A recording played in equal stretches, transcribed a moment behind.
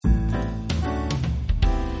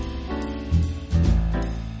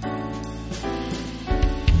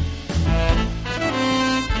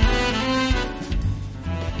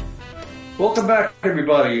Welcome back,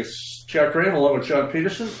 everybody. It's Jack Graham along with John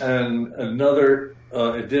Peterson and another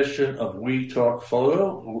edition of We Talk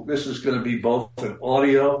Photo. This is going to be both an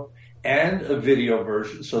audio and a video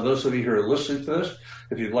version. So those of you who are listening to this,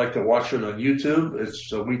 if you'd like to watch it on YouTube,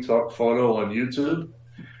 it's We Talk Photo on YouTube.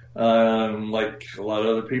 Like a lot of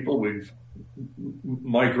other people, we've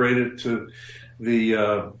migrated to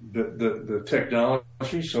the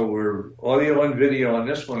technology. So we're audio and video on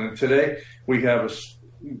this one. And today we have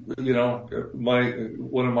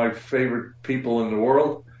one of my favorite people in the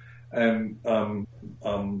world, and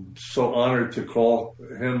I'm so honored to call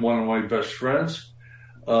him one of my best friends,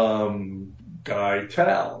 Guy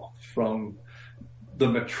Tal from the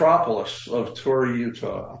metropolis of Torrey,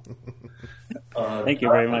 Utah. Thank you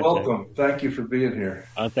very much. Welcome. Thank you for being here.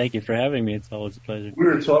 Thank you for having me. It's always a pleasure. We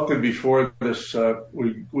were talking before this.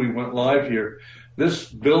 We went live here. This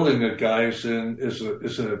building that Guy's in is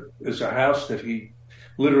a house that he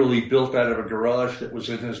literally built out of a garage that was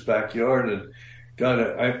in his backyard. And God,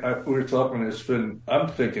 we were talking. I'm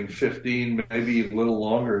thinking 15, maybe a little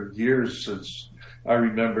longer years since I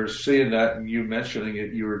remember seeing that, and you mentioning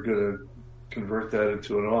it. You were going to convert that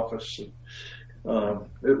into an office. It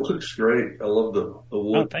looks great. I love the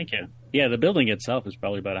wood. Oh, thank you. Yeah, the building itself is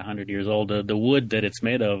probably about 100 years old. The wood that it's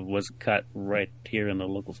made of was cut right here in the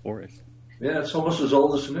local forest. Yeah, it's almost as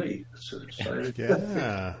old as me. It's exciting.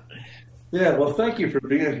 Yeah. Yeah, well, thank you for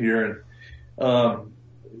being here. And,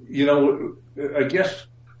 I guess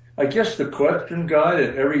the question, Guy,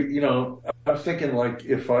 that I'm thinking, like,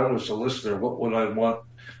 if I was a listener, what would I want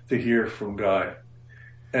to hear from Guy?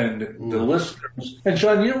 And the listeners, and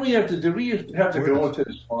John, what we have to do? We have to go into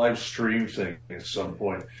this live stream thing at some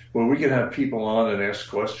point where we can have people on and ask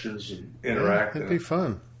questions and interact. It'd be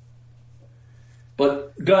fun.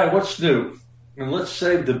 But Guy, what's new? And let's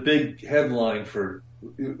save the big headline for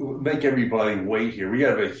make everybody wait here. We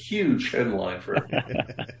have a huge headline for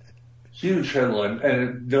huge headline,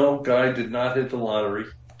 and no, Guy did not hit the lottery.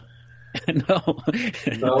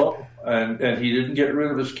 No, and he didn't get rid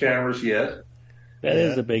of his cameras yet. That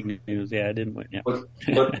is the big news. Yeah, I didn't win. Yeah. But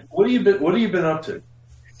what have you been up to?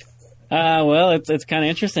 Well, it's kind of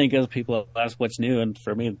interesting because people ask what's new, and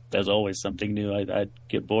for me, there's always something new. I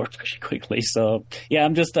get bored pretty quickly. So yeah,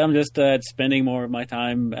 I'm just spending more of my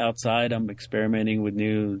time outside. I'm experimenting with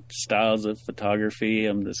new styles of photography.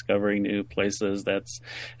 I'm discovering new places. That's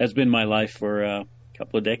been my life for a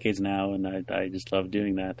couple of decades now, and I just love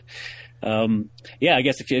doing that. Yeah, I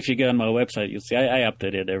guess if you go on my website, you'll see I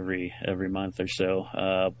update it every month or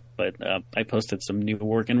so. But I posted some new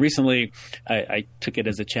work, and recently I took it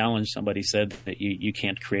as a challenge. Somebody said that you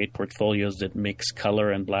can't create portfolios that mix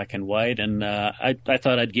color and black and white, and I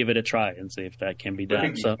thought I'd give it a try and see if that can be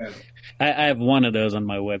done. So I have one of those on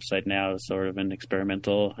my website now, sort of an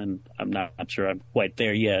experimental, and I'm not sure I'm quite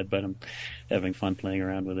there yet, but I'm having fun playing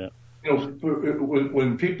around with it.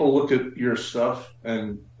 When people look at your stuff,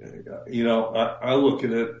 and I look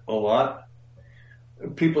at it a lot,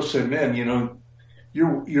 people say, "Man,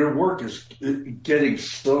 your work is getting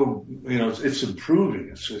so, it's improving.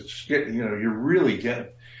 It's getting, you're really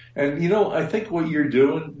getting." And I think what you're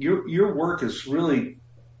doing, your work is really.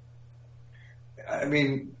 I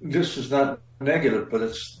mean, this is not negative, but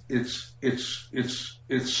it's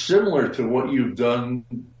similar to what you've done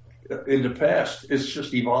in the past. It's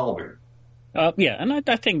just evolving. Yeah, and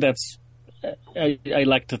I think that's. I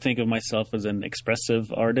like to think of myself as an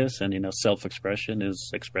expressive artist, and self-expression is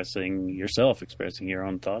expressing yourself, expressing your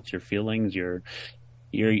own thoughts, your feelings, you're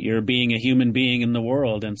being a human being in the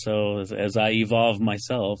world. And so as I evolve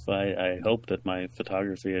myself, I hope that my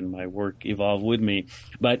photography and my work evolve with me.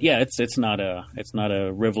 But yeah, it's not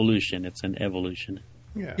a revolution, it's an evolution.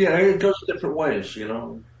 Yeah, it goes different ways,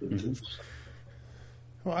 Mm-hmm.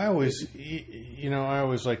 Well, I always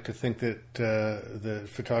like to think that the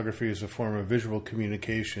photography is a form of visual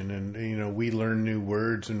communication, and we learn new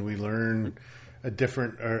words and we learn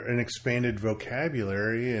an expanded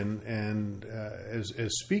vocabulary, and as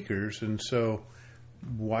speakers, and so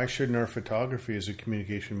why shouldn't our photography as a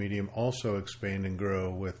communication medium also expand and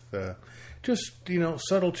grow with just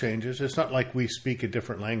subtle changes? It's not like we speak a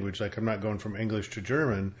different language. Like I'm not going from English to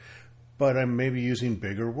German, but I'm maybe using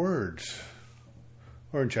bigger words.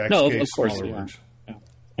 Or in Jack's case, smaller words.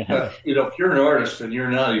 Yeah. If you're an artist and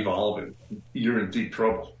you're not evolving, you're in deep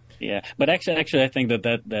trouble. Yeah, but actually, I think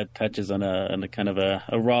that touches on a kind of a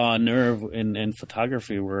raw nerve in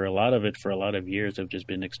photography, where a lot of it for a lot of years have just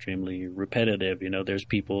been extremely repetitive. There's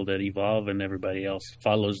people that evolve and everybody else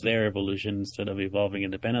follows their evolution instead of evolving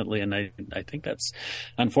independently, and I think that's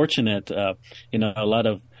unfortunate. A lot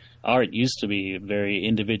of art used to be very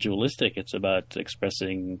individualistic. It's about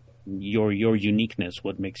expressing your uniqueness,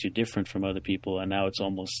 what makes you different from other people. And now it's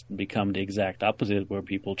almost become the exact opposite, where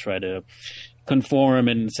people try to conform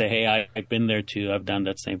and say, "Hey, I've been there too. I've done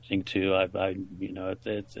that same thing too."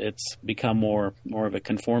 It's become more of a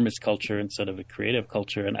conformist culture instead of a creative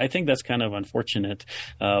culture, and I think that's kind of unfortunate,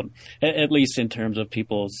 at least in terms of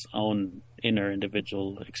people's own inner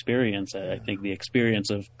individual experience. I think the experience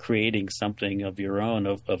of creating something of your own,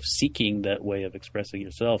 of seeking that way of expressing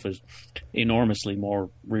yourself, is enormously more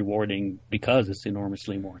rewarding because it's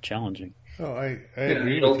enormously more challenging. Oh, I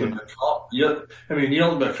agree the with you. the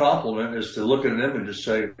ultimate compliment is to look at an image and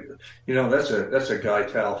say, that's a Guy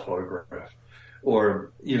Tal photograph,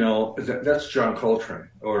 or that's John Coltrane,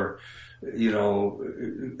 or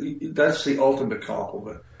that's the ultimate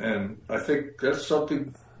compliment. And I think that's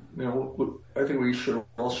something I think we should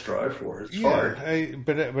all strive for. It's hard.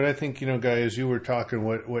 But I think, Guy, as you were talking,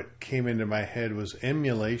 what came into my head was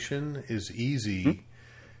emulation is easy. Mm-hmm.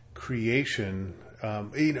 Creation,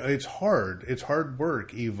 it's hard. It's hard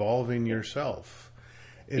work evolving yourself.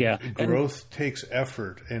 Growth takes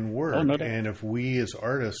effort and work. Oh, no doubt. And if we as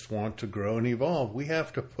artists want to grow and evolve, we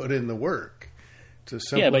have to put in the work. It's as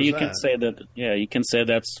simple but as you that. can say that. Yeah, you can say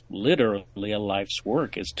that's literally a life's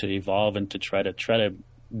work, is to evolve and to try to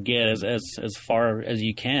get as far as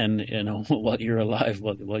you can, while you're alive,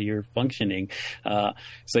 while you're functioning. I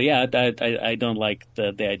don't like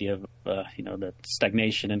the idea of that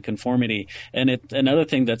stagnation and conformity. And another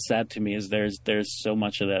thing that's sad to me is there's so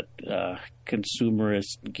much of that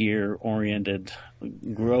consumerist, gear oriented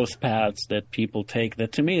growth paths that people take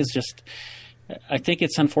that to me is just, I think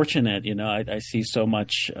it's unfortunate. I see so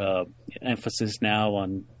much emphasis now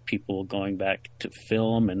on people going back to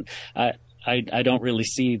film, and I don't really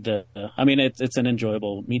see it's an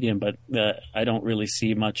enjoyable medium, but I don't really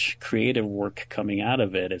see much creative work coming out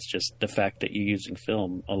of it. It's just the fact that you're using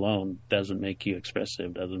film alone doesn't make you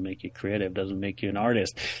expressive, doesn't make you creative, doesn't make you an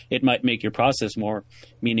artist. It might make your process more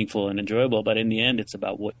meaningful and enjoyable, but in the end, it's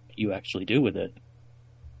about what you actually do with it.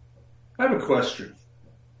 I have a question.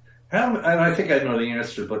 And I think I know the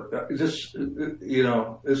answer, but this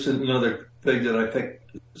is another thing that I think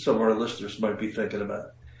some of our listeners might be thinking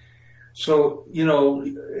about. So, in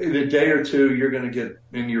a day or two, you're going to get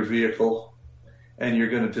in your vehicle and you're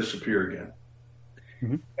going to disappear again.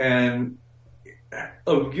 Mm-hmm. And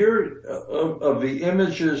of the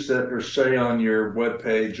images that are, say, on your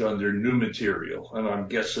webpage under new material, and I'm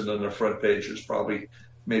guessing on the front page is probably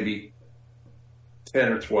maybe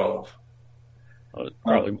 10 or 12.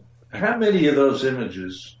 Probably. How many of those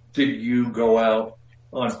images did you go out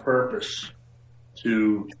on purpose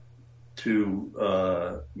to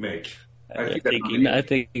make? I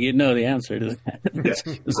think you know the answer to that. It's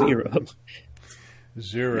zero.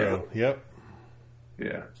 Zero. Yeah.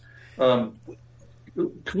 Yep. Yeah.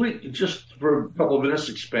 Could we just for a couple of minutes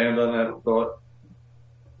expand on that thought?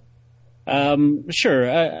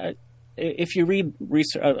 Sure. If you read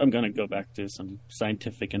research, I'm going to go back to some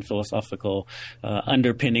scientific and philosophical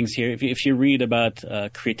underpinnings here. If you read about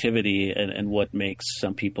creativity and what makes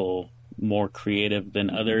some people more creative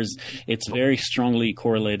than others, it's very strongly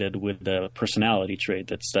correlated with the personality trait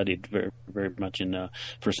that's studied very, very much in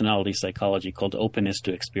personality psychology called openness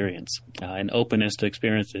to experience. And openness to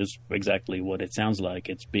experience is exactly what it sounds like.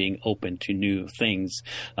 It's being open to new things.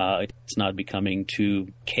 It's not becoming too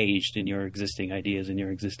caged in your existing ideas, in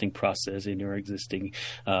your existing process, in your existing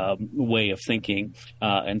way of thinking.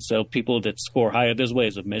 And so people that score higher, there's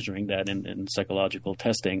ways of measuring that in psychological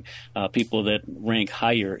testing. People that rank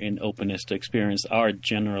higher in openness to experience are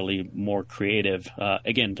generally more creative.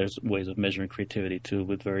 Again, there's ways of measuring creativity too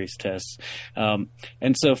with various tests. And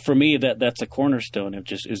so for me, that's a cornerstone of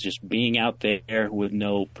just being out there with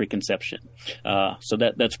no preconception. So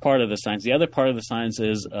that's part of the science. The other part of the science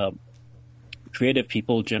is creative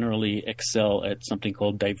people generally excel at something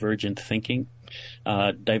called divergent thinking.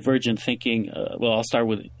 Divergent thinking, I'll start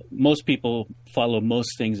with most people follow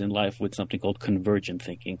most things in life with something called convergent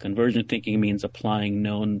thinking. Convergent thinking means applying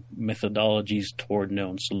known methodologies toward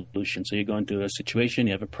known solutions. So you go into a situation,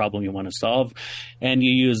 you have a problem you want to solve, and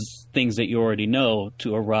you use things that you already know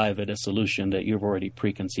to arrive at a solution that you've already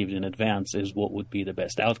preconceived in advance is what would be the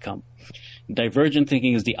best outcome. Divergent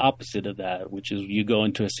thinking is the opposite of that, which is you go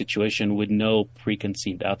into a situation with no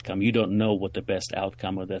preconceived outcome. You don't know what the best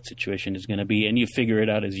outcome of that situation is going to be, and you figure it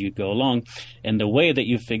out as you go along. And the way that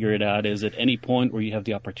you figure it out is at any point where you have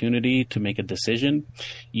the opportunity to make a decision,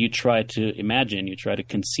 you try to imagine, you try to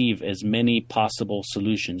conceive as many possible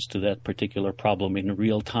solutions to that particular problem in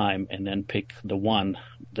real time, and then pick the one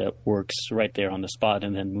that works right there on the spot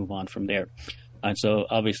and then move on from there. And so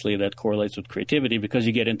obviously that correlates with creativity because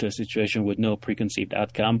you get into a situation with no preconceived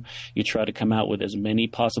outcome. You try to come out with as many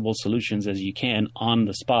possible solutions as you can on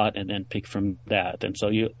the spot and then pick from that. And so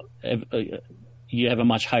you have a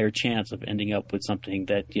much higher chance of ending up with something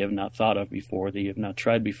that you have not thought of before, that you have not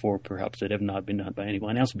tried before, perhaps that have not been done by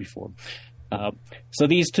anyone else before. So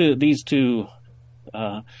these two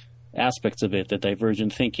aspects of it, the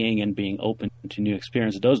divergent thinking and being open to new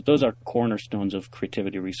experiences, those are cornerstones of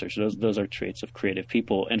creativity research. Those are traits of creative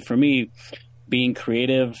people. And for me, being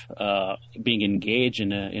creative, being engaged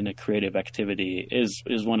in a creative activity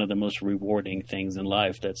is one of the most rewarding things in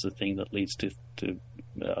life. That's the thing that leads to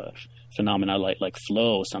phenomena like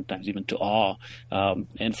flow, sometimes even to awe.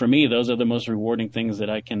 And for me, those are the most rewarding things that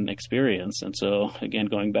I can experience. And so, again,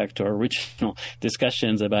 going back to our original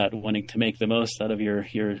discussions about wanting to make the most out of your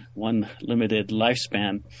one limited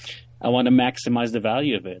lifespan, I want to maximize the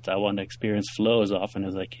value of it. I want to experience flow as often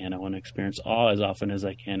as I can. I want to experience awe as often as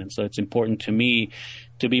I can. And so it's important to me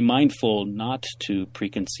to be mindful not to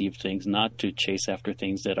preconceive things, not to chase after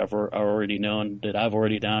things that are already known, that I've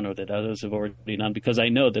already done or that others have already done, because I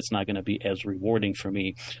know that's not going to be as rewarding for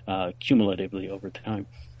me cumulatively over time.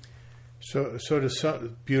 So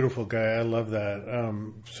beautiful guy. I love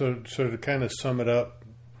that. So to kind of sum it up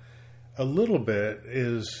a little bit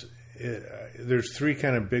is, there's three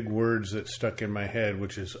kind of big words that stuck in my head,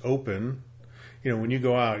 which is open. When you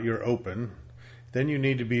go out, you're open. Then you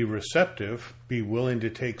need to be receptive, be willing to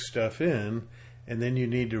take stuff in, and then you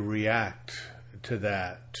need to react to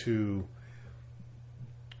that, to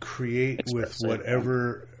create with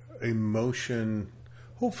whatever emotion.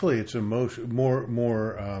 Hopefully, it's emotion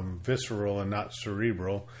more visceral and not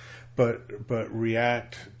cerebral, but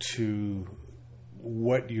react to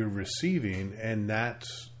what you're receiving, and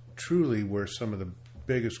that's truly where some of the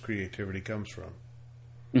biggest creativity comes from.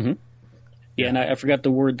 Mm-hmm. Yeah, and I forgot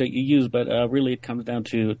the word that you used, but really it comes down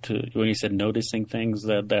to when you said noticing things.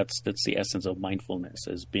 That's the essence of mindfulness,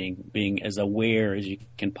 as being as aware as you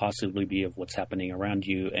can possibly be of what's happening around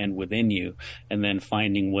you and within you, and then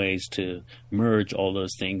finding ways to merge all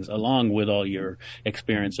those things along with all your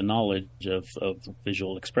experience and knowledge of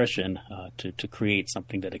visual expression to create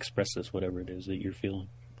something that expresses whatever it is that you're feeling.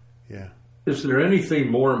 Yeah. Is there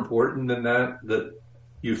anything more important than that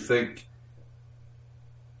you think,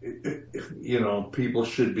 people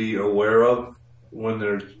should be aware of when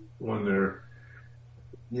they're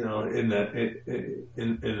in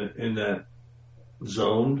that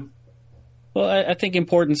zone? Well, I think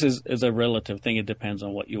importance is a relative thing. It depends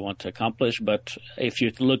on what you want to accomplish. But if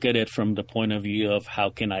you look at it from the point of view of how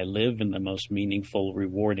can I live in the most meaningful,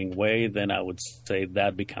 rewarding way, then I would say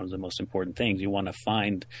that becomes the most important thing. You want to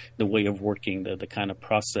find the way of working, the kind of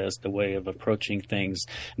process, the way of approaching things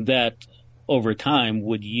that over time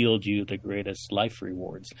would yield you the greatest life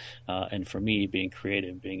rewards. And for me, being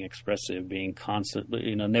creative, being expressive, being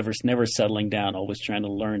constantly, never settling down, always trying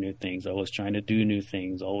to learn new things, always trying to do new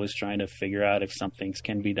things, always trying to figure out if some things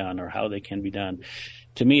can be done or how they can be done.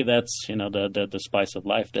 To me, that's, the spice of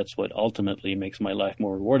life. That's what ultimately makes my life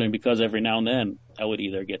more rewarding, because every now and then I would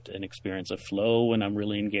either get an experience of flow when I'm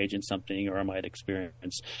really engaged in something, or I might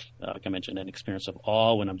experience, like I mentioned, an experience of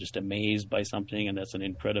awe when I'm just amazed by something. And that's an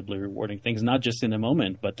incredibly rewarding thing, not just in the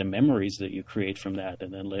moment, but the memories that you create from that.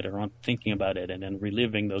 And then later on thinking about it and then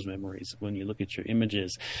reliving those memories when you look at your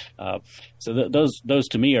images. So those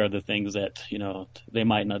to me are the things that, they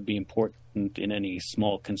might not be important in any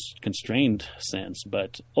small constrained sense,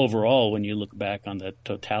 but overall, when you look back on the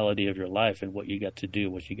totality of your life and what you got to do,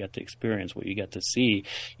 what you got to experience, what you got to see,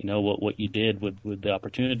 what you did with the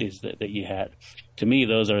opportunities that you had, to me,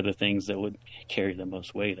 those are the things that would carry the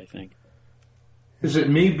most weight, I think. Is it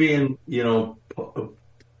me being,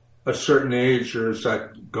 a certain age, or is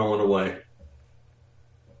that going away?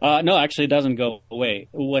 No, actually, it doesn't go away.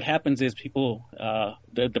 What happens is people,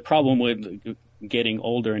 the problem with getting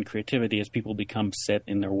older in creativity is people become set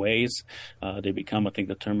in their ways. They become, I think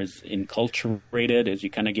the term is enculturated, as you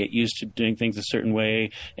kind of get used to doing things a certain way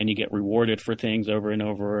and you get rewarded for things over and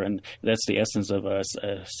over. And that's the essence of a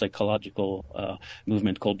psychological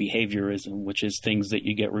movement called behaviorism, which is things that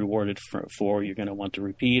you get rewarded for you're going to want to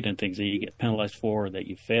repeat, and things that you get penalized for or that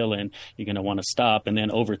you fail in, you're going to want to stop. And then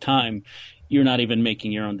over time, you're not even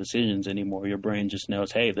making your own decisions anymore. Your brain just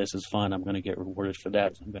knows, hey, this is fun. I'm going to get rewarded for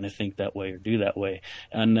that. I'm going to think that way or do that way.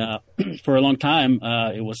 And for a long time,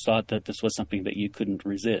 it was thought that this was something that you couldn't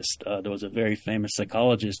resist. There was a very famous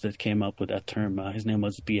psychologist that came up with that term. His name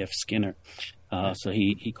was B.F. Skinner. So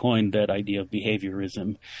he coined that idea of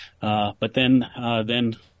behaviorism. But then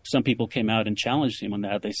some people came out and challenged him on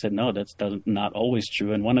that. They said, no, that's not always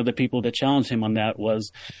true. And one of the people that challenged him on that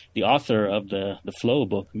was the author of the Flow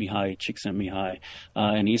book, Mihai Csikszentmihalyi.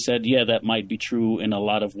 And he said, yeah, that might be true in a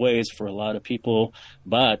lot of ways for a lot of people,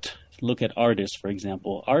 but look at artists, for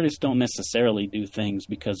example. Artists don't necessarily do things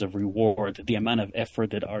because of reward. The amount of effort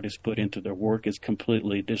that artists put into their work is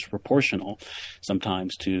completely disproportional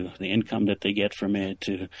sometimes to the income that they get from it,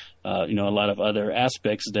 to a lot of other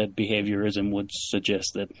aspects that behaviorism would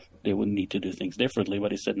suggest that they would need to do things differently.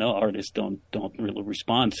 But he said, no, artists don't really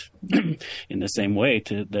respond in the same way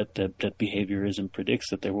to that behaviorism predicts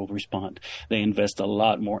that they will respond. They invest a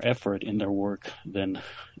lot more effort in their work than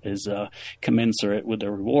is commensurate with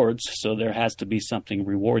their rewards. So there has to be something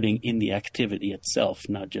rewarding in the activity itself,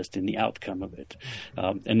 not just in the outcome of it.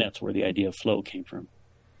 And that's where the idea of flow came from.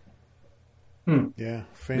 Yeah,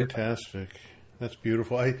 fantastic. That's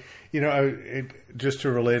beautiful. Just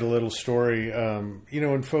to relate a little story,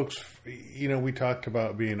 when folks, we talked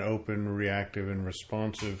about being open, reactive, and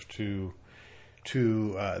responsive to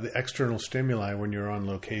the external stimuli when you're on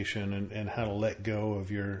location, and how to let go of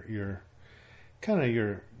your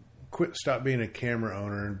stop being a camera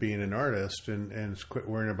owner and being an artist, and quit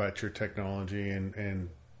worrying about your technology and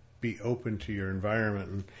be open to your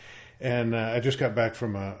environment. And I just got back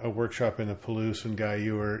from a workshop in the Palouse, and Guy,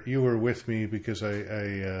 you were with me because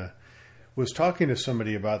I was talking to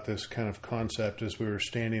somebody about this kind of concept as we were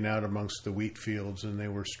standing out amongst the wheat fields, and they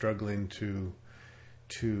were struggling to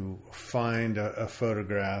find a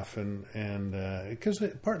photograph, and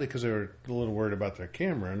partly because they were a little worried about their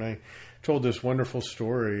camera. And I told this wonderful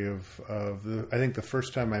story of I think the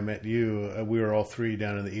first time I met you, we were all three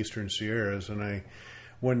down in the Eastern Sierras, and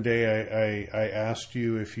one day I asked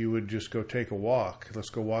you if you would just go take a walk.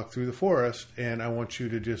 Let's go walk through the forest, and I want you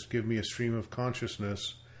to just give me a stream of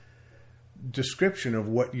consciousness description of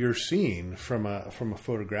what you're seeing from a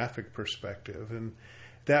photographic perspective. And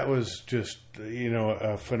that was just,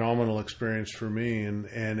 a phenomenal experience for me.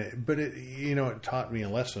 But it taught me a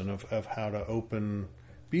lesson of how to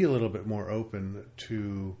be a little bit more open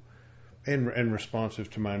to and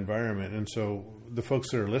responsive to my environment. And so the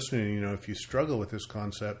folks that are listening, if you struggle with this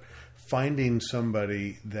concept, finding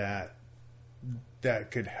somebody that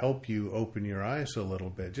could help you open your eyes a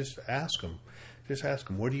little bit, just ask them. Just ask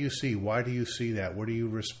them, what do you see? Why do you see that? What are you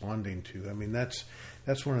responding to? I mean, that's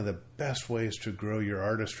one of the best ways to grow your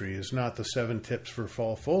artistry, is not the 7 tips for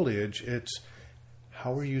fall foliage. It's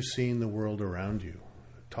how are you seeing the world around you?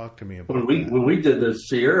 Talk to me about that. When we did the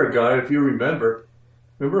Sierra Guy, if you remember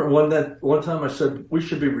one time I said we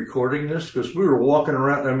should be recording this, because we were walking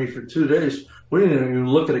around, for 2 days, we didn't even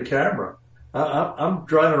look at a camera. I'm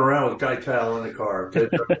driving around with Guy Tal in the car.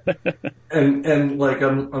 and like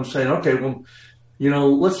I'm saying, okay, well,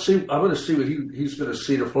 let's see. I'm going to see what he's going to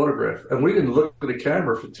see the photograph. And we didn't look at the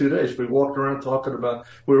camera for 2 days. We walked around talking about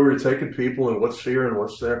where we were taking people and what's here and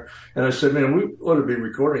what's there. And I said, man, we ought to be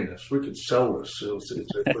recording this. We could sell this. It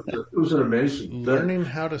was an amazing thing. Learning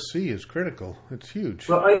how to see is critical. It's huge.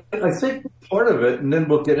 Well, I think part of it, and then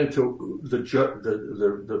we'll get into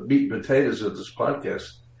the meat and potatoes of this podcast.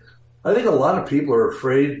 I think a lot of people are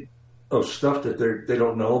afraid of stuff that they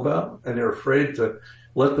don't know about, and they're afraid to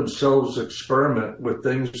let themselves experiment with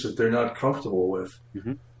things that they're not comfortable with.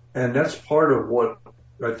 Mm-hmm. And that's part of what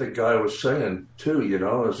I think Guy was saying too,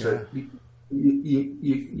 is that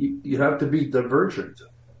you have to be divergent.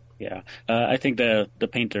 Yeah, I think the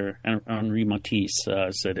painter Henri Matisse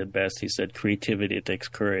said it best. He said, creativity takes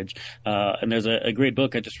courage. And there's a great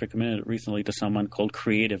book I just recommended recently to someone called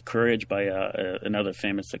Creative Courage by another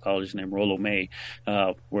famous psychologist named Rollo May,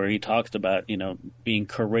 where he talks about, being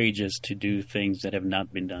courageous to do things that have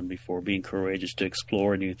not been done before, being courageous to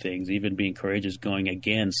explore new things, even being courageous going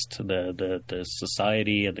against the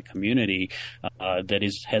society and the community that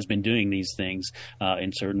has been doing these things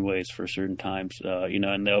in certain ways for certain times,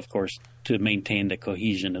 and of course, to maintain the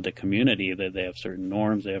cohesion of the community, that they have certain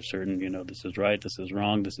norms, they have certain, this is right, this is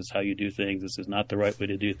wrong, this is how you do things, this is not the right way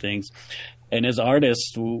to do things. And as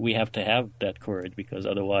artists, we have to have that courage, because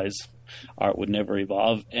otherwise art would never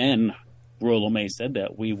evolve. And Rollo May said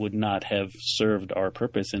that we would not have served our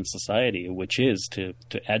purpose in society, which is to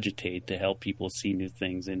agitate, to help people see new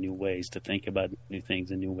things in new ways, to think about new things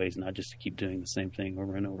in new ways, not just to keep doing the same thing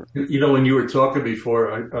over and over. When you were talking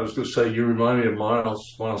before, I was going to say, you remind me of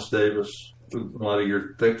Miles Davis, a lot of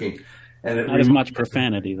your thinking. And not as much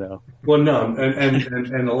profanity, though. Well, no,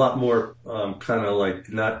 and a lot more kind of like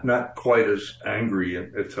not quite as angry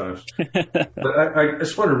at times. But I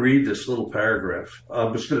just want to read this little paragraph.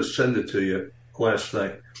 I'm just going to send it to you last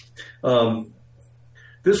night.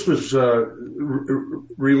 This was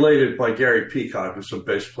related by Gary Peacock, who's a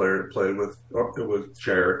bass player that played with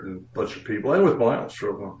Jarrett and a bunch of people, and with Miles for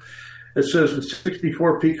a while. It says, in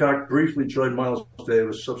 64, Peacock briefly joined Miles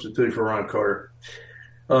Davis, substituting for Ron Carter.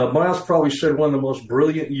 Miles probably said one of the most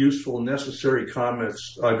brilliant, useful, necessary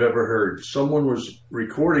comments I've ever heard. Someone was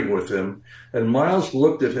recording with him, and Miles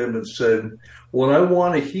looked at him and said, "What I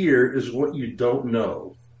want to hear is what you don't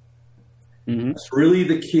know." Mm-hmm. That's really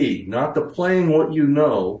the key, not the playing what you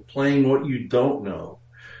know, playing what you don't know.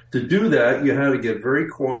 To do that, you have to get very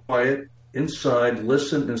quiet, inside,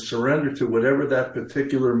 listen, and surrender to whatever that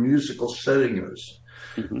particular musical setting is.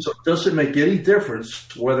 Mm-hmm. So it doesn't make any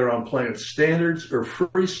difference whether I'm playing standards or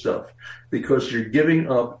free stuff, because you're giving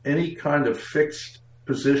up any kind of fixed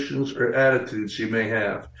positions or attitudes you may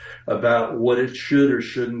have about what it should or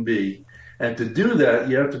shouldn't be. And to do that,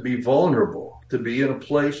 you have to be vulnerable, to be in a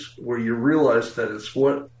place where you realize that it's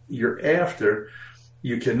what you're after.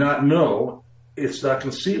 You cannot know. It's not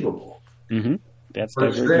conceivable. Mm-hmm. That's but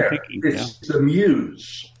it's there. Thinking, it's the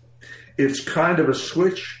muse. It's kind of a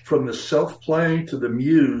switch from the self-playing to the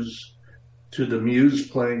muse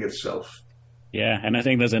playing itself. Yeah, and I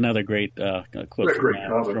think there's another great quote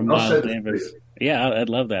from Miles Davis. Yeah, I'd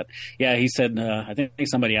love that. Yeah, he said, I think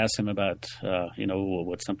somebody asked him about,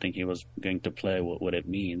 what's something he was going to play, what it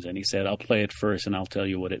means. And he said, "I'll play it first and I'll tell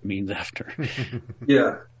you what it means after."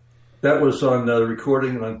 Yeah, that was on the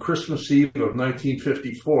recording on Christmas Eve of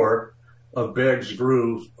 1954 of Bag's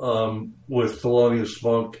Groove with Thelonious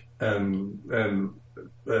Monk and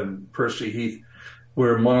Percy Heath,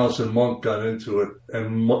 where Miles and Monk got into it,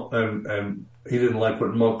 and he didn't like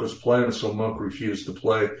what Monk was playing, so Monk refused to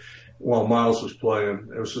play while Miles was playing.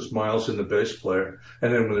 It was just Miles and the bass player,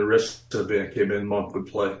 and then when the rest of the band came in, Monk would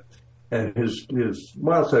play. And his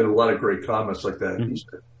Miles had a lot of great comments like that. Mm-hmm. He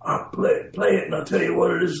said, "I'll play it, and I'll tell you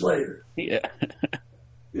what it is later." Yeah,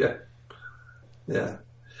 yeah.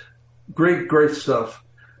 Great stuff.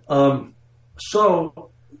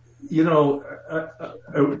 So, John,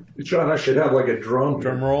 I should have like a drum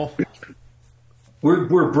roll.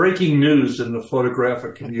 We're breaking news in the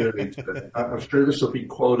photographic community today. I'm sure this will be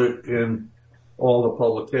quoted in all the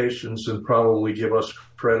publications and probably give us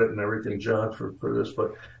credit and everything, John, for this.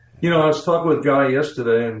 But, I was talking with Guy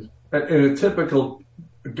yesterday, and in a typical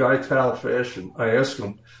Guy Tal fashion, I asked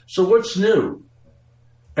him, "So what's new?"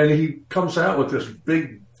 And he comes out with this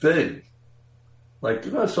big thing. Like,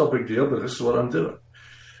 that's no big deal, but this is what I'm doing.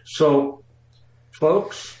 So,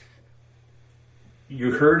 folks,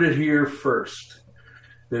 you heard it here first.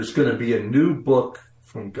 There's going to be a new book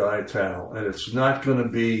from Guy Tal, and it's not going to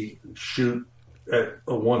be shoot at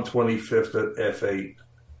a 125th at F8.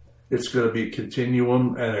 It's going to be a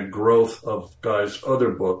continuum and a growth of Guy's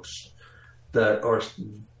other books that are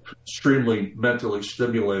extremely mentally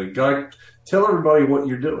stimulating. Guy, tell everybody what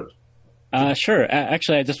you're doing. Sure.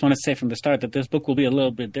 Actually, I just want to say from the start that this book will be a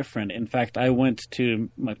little bit different. In fact, I went to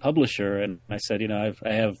my publisher and I said, I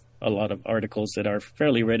have a lot of articles that are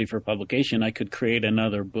fairly ready for publication. I could create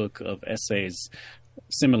another book of essays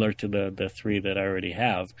similar to the three that I already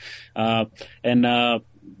have.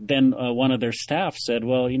 Then one of their staff said,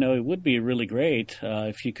 "Well, it would be really great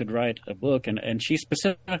if you could write a book." And she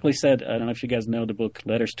specifically said, I don't know if you guys know the book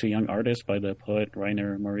Letters to Young Artists by the poet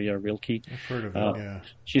Rainer Maria Rilke. I've heard of it, yeah.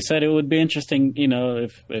 She said it would be interesting,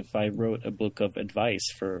 if I wrote a book of advice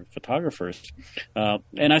for photographers.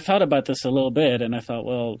 And I thought about this a little bit, and I thought,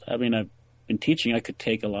 well, I've been teaching. I could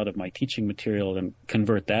take a lot of my teaching material and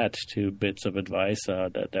convert that to bits of advice.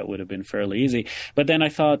 That would have been fairly easy. But then I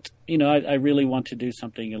thought, I really want to do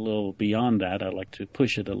something a little beyond that. I'd like to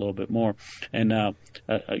push it a little bit more. And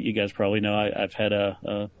you guys probably know I've had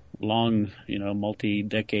a long,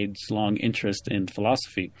 multi-decades long interest in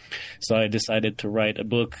philosophy. So I decided to write a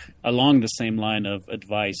book along the same line of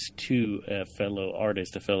advice to a fellow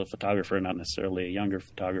artist, a fellow photographer, not necessarily a younger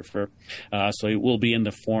photographer. So it will be in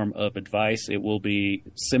the form of advice. It will be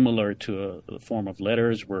similar to a form of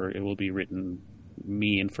letters where it will be written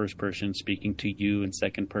me in first person speaking to you in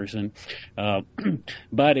second person.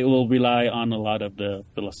 But it will rely on a lot of the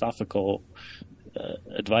philosophical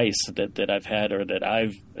advice that I've had or that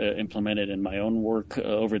I've implemented in my own work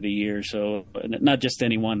over the years. So not just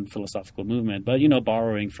any one philosophical movement, but,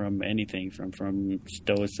 borrowing from anything from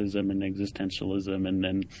Stoicism and existentialism and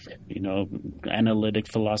then, analytic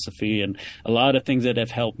philosophy and a lot of things that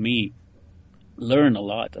have helped me learn a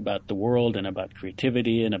lot about the world and about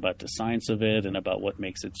creativity and about the science of it and about what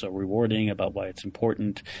makes it so rewarding, about why it's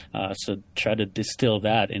important. So try to distill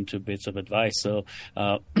that into bits of advice. So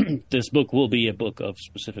this book will be a book of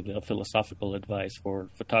specifically of philosophical advice for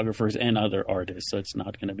photographers and other artists. So it's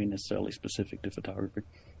not going to be necessarily specific to photography.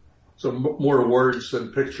 So more words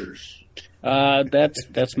than pictures.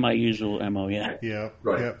 That's my usual MO. Yeah. Yeah.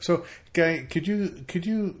 Right. Yeah. So, Guy, could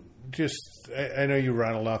you just? I know you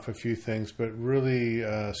rattled off a few things, but really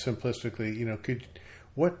simplistically,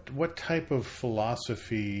 what type of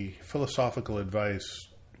philosophical advice,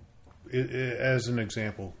 as an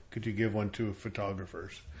example, could you give one to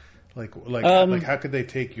photographers? Like how could they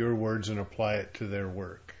take your words and apply it to their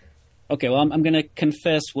work? Okay, well, I'm going to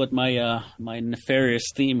confess what my nefarious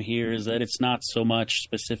theme here is, that it's not so much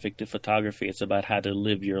specific to photography. It's about how to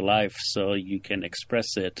live your life so you can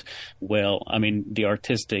express it well. I mean, the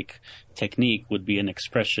artistic technique would be an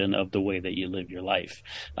expression of the way that you live your life.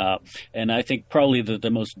 And I think probably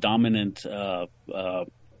the most dominant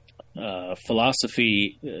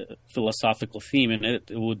philosophical theme in it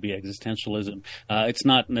would be existentialism. It's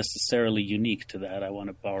not necessarily unique to that. I want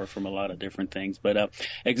to borrow from a lot of different things, but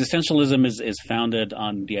existentialism is founded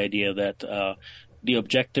on the idea that the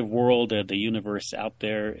objective world, the universe out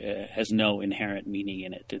there, has no inherent meaning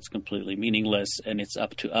in it. It's completely meaningless, and it's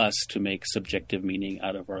up to us to make subjective meaning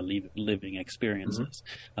out of our living experiences.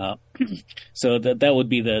 Mm-hmm. So that would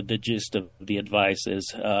be the gist of the advice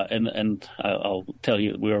is, and I'll tell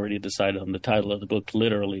you, we already decided on the title of the book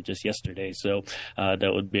literally just yesterday, so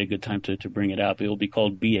that would be a good time to bring it up. It will be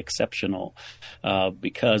called Be Exceptional,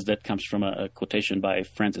 because that comes from a quotation by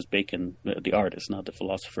Francis Bacon, the artist, not the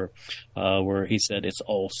philosopher, where he said, it's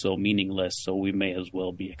all so meaningless, so we may as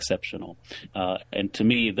well be exceptional. And to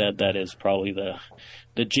me, that is probably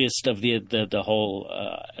the gist of the whole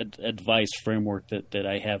advice framework that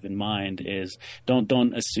I have in mind is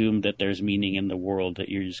don't assume that there's meaning in the world that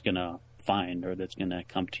you're just going to find, or that's going to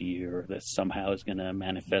come to you, or that somehow is going to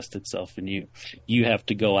manifest itself in you. You have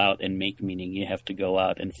to go out and make meaning. You have to go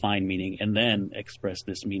out and find meaning and then express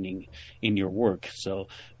this meaning in your work. So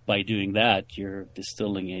by doing that, you're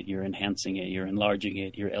distilling it, you're enhancing it, you're enlarging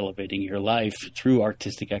it, you're elevating your life through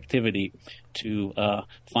artistic activity to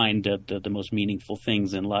find the most meaningful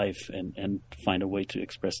things in life and find a way to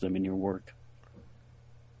express them in your work.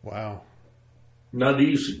 Wow. Not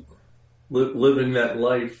easy. Living that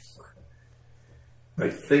life. I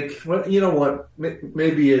think, well, you know what?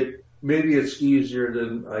 Maybe it's easier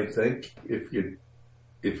than I think if you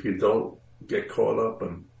don't get caught up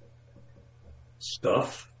in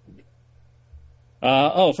stuff.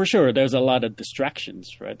 For sure. There's a lot of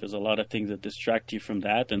distractions, right? There's a lot of things that distract you from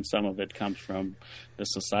that, and some of it comes from the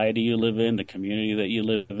society you live in, the community that you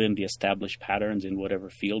live in, the established patterns in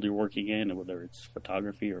whatever field you're working in, whether it's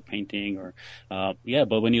photography or painting or,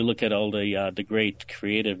 but when you look at all the great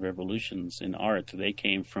creative revolutions in art, they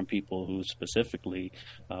came from people who specifically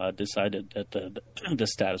decided that the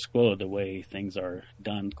status quo, the way things are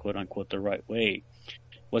done, quote unquote, the right way,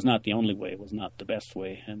 was not the only way, it was not the best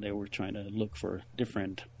way, and they were trying to look for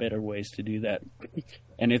different, better ways to do that.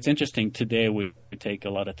 And it's interesting, today we take a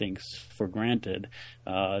lot of things for granted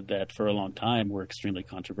that for a long time were extremely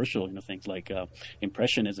controversial. Things like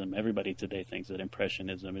Impressionism. Everybody today thinks that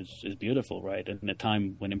Impressionism is beautiful, right? And the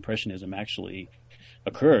time when Impressionism actually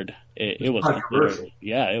occurred, it was considered,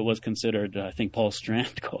 it was considered, I think Paul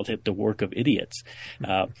Strand called it the work of idiots.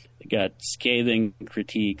 It got scathing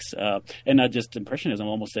critiques, and not just Impressionism,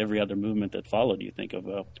 almost every other movement that followed. You think of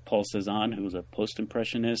Paul Cézanne, who was a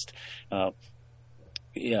post-impressionist.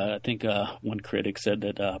 I think one critic said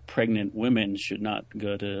that pregnant women should not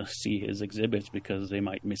go to see his exhibits because they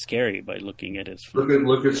might miscarry by looking at his.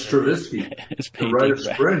 Look at Stravinsky. His the Rite of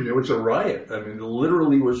Spring. It was a riot. I mean, it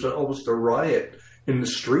literally was almost a riot in the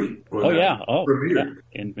street.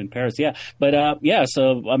 In Paris, yeah. But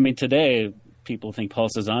so I mean, today people think Paul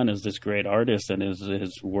Cézanne is this great artist and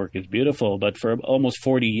his work is beautiful, but for almost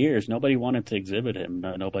 40 years, nobody wanted to exhibit him.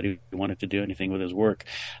 Nobody wanted to do anything with his work.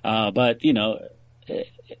 But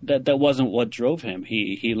that wasn't what drove him.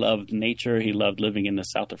 He loved nature. He loved living in the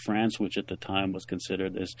south of France, which at the time was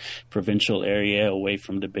considered this provincial area away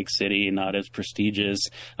from the big city, not as prestigious.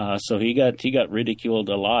 So he got ridiculed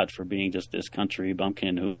a lot for being just this country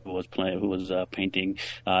bumpkin who was painting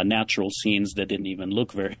natural scenes that didn't even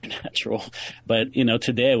look very natural. But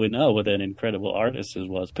today we know what an incredible artist he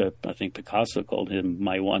was. I think Picasso called him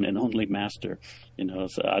my one and only master.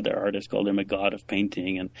 So other artists called him a god of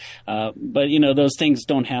painting. And but those things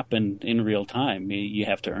don't happen in real time. You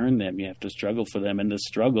have to earn them. You have to struggle for them. And the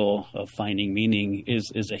struggle of finding meaning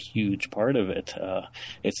is a huge part of it.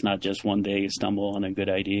 It's not just one day you stumble on a good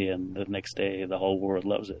idea and the next day the whole world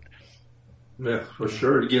loves it. Yeah, for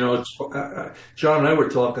sure. John and I were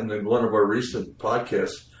talking in one of our recent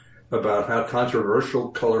podcasts about how controversial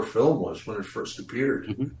color film was when it first appeared.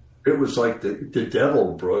 Mm-hmm. It was like the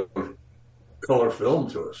devil brought color film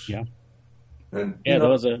to us. Yeah. And that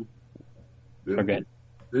was a... Forget.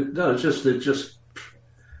 No,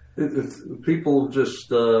 people just,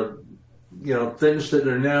 things that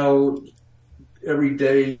are now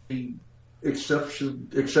everyday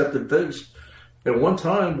accepted things. At one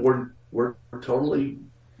time, were totally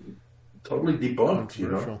debunked.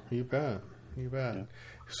 You bet. Yeah.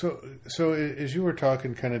 So as you were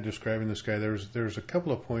talking, kind of describing this guy, there's a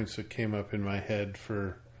couple of points that came up in my head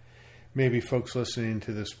for maybe folks listening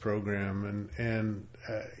to this program, and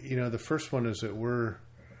the first one is that we're,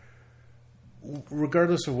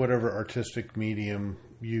 regardless of whatever artistic medium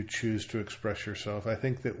you choose to express yourself, I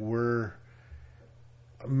think that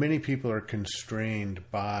many people are constrained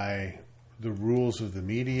by the rules of the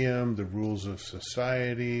medium, the rules of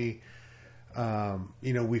society.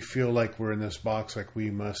 We feel like we're in this box, like we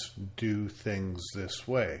must do things this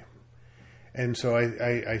way. And so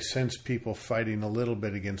I sense people fighting a little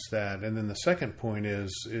bit against that. And then the second point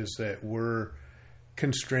is that we're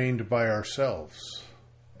constrained by ourselves.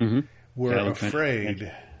 Mm-hmm. We're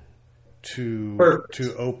afraid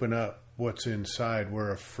to open up what's inside.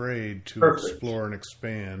 We're afraid to explore and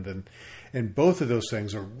expand. And both of those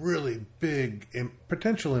things are really big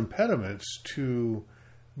potential impediments to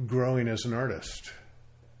growing as an artist.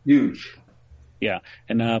 Huge. Yeah.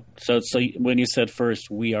 And so when you said first,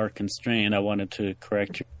 we are constrained, I wanted to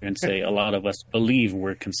correct you and say a lot of us believe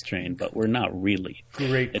we're constrained, but we're not really.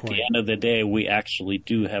 Great point. At the end of the day, we actually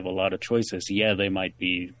do have a lot of choices. Yeah, they might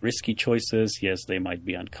be risky choices. Yes, they might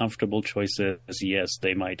be uncomfortable choices. Yes,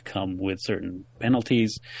 they might come with certain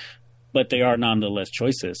penalties. But they are nonetheless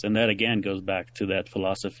choices, and that again goes back to that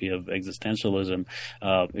philosophy of existentialism.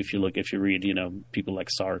 If you read, people like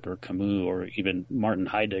Sartre or Camus or even Martin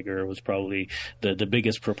Heidegger was probably the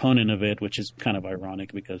biggest proponent of it, which is kind of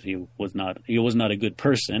ironic because he was not a good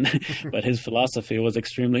person, but his philosophy was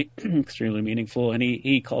extremely meaningful, and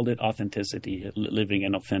he called it authenticity, living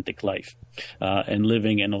an authentic life, and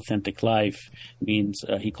living an authentic life means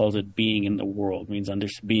he calls it being in the world, means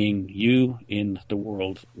being you in the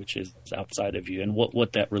world, which is outside of you, and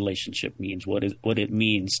what that relationship means, what it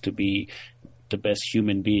means to be the best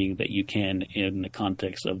human being that you can in the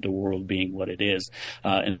context of the world being what it is,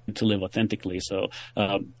 and to live authentically. So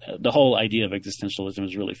the whole idea of existentialism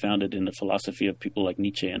is really founded in the philosophy of people like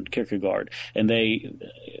Nietzsche and Kierkegaard. And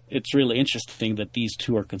it's really interesting that these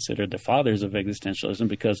two are considered the fathers of existentialism,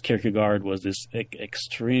 because Kierkegaard was this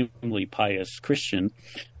extremely pious Christian,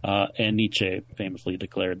 and Nietzsche famously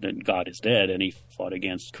declared that God is dead, and he fought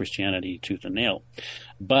against Christianity tooth and nail.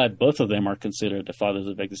 But both of them are considered the fathers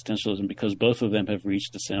of existentialism because both of them have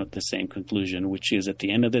reached the same conclusion, which is at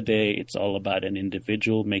the end of the day, it's all about an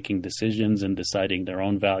individual making decisions and deciding their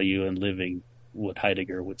own value and living what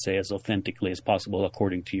Heidegger would say as authentically as possible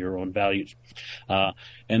according to your own values.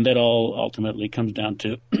 And that all ultimately comes down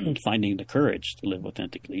to finding the courage to live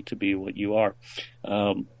authentically, to be what you are.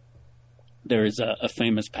 There is a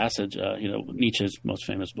famous passage, Nietzsche's most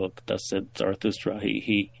famous book, Thus Said Zarathustra.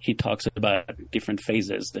 He talks about different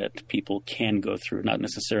phases that people can go through, not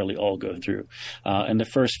necessarily all go through. And the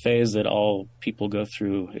first phase that all people go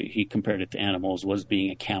through, he compared it to animals, was being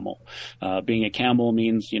a camel. Being a camel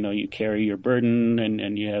means, you carry your burden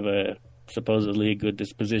and you have supposedly a good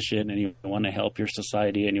disposition, and you want to help your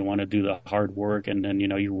society, and you want to do the hard work, and then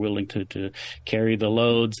you're willing to carry the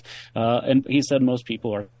loads. And he said most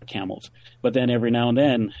people are camels, but then every now and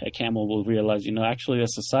then a camel will realize, actually the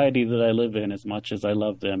society that I live in, as much as I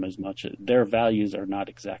love them, as much as their values are not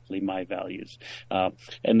exactly my values,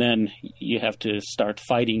 and then you have to start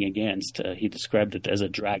fighting against. He described it as a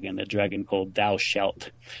dragon called Thou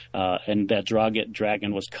Shalt, and that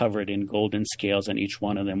dragon was covered in golden scales, and each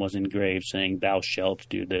one of them was engraved saying, "Thou shalt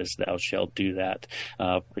do this, thou shalt do that."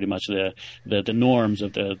 Pretty much the norms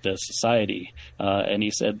of the society. And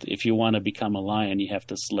he said, if you want to become a lion, you have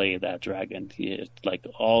to slay that dragon. Like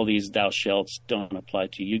all these "thou shalts" don't apply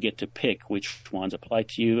to you. You get to pick which ones apply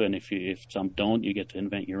to you, and if some don't, you get to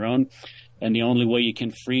invent your own. And the only way you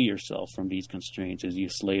can free yourself from these constraints is you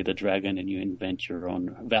slay the dragon and you invent your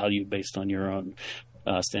own value based on your own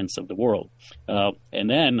sense of the world. And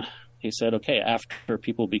then he said, okay, after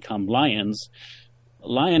people become lions, a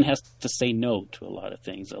lion has to say no to a lot of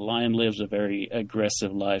things. A lion lives a very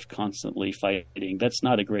aggressive life, constantly fighting. That's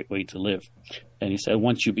not a great way to live. And he said,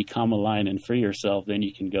 once you become a lion and free yourself, then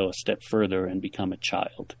you can go a step further and become a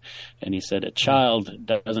child. And he said, a child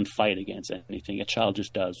doesn't fight against anything. A child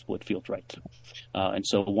just does what feels right. And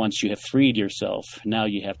so once you have freed yourself, now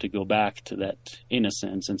you have to go back to that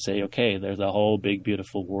innocence and say, okay, there's a whole big,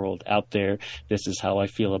 beautiful world out there. This is how I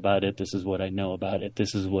feel about it. This is what I know about it.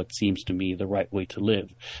 This is what seems to me the right way to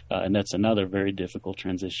live. And that's another very difficult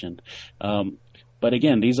transition. But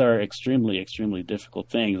again, these are extremely, extremely difficult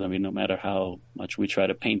things. I mean, no matter how much we try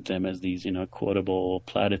to paint them as these, quotable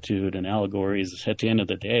platitude and allegories, at the end of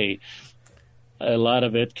the day, a lot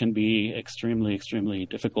of it can be extremely, extremely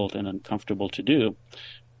difficult and uncomfortable to do.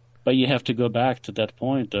 But you have to go back to that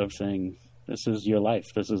point of saying, this is your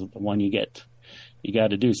life. This is the one you get. You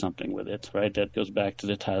got to do something with it, right? That goes back to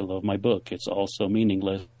the title of my book. It's also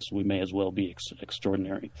meaningless. We may as well be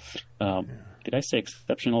extraordinary. Did I say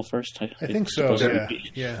exceptional first? I think so.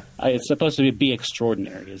 Yeah. It's supposed to be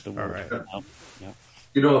extraordinary is the word. All right.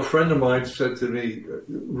 Yeah. A friend of mine said to me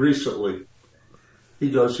recently,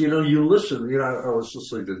 he goes, you listen, I was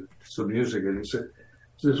listening to some music, and he said,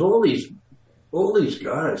 there's all these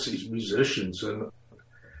guys, these musicians and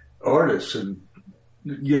artists and,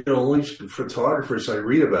 all these photographers I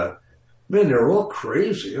read about, man, they're all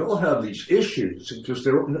crazy. They all have these issues because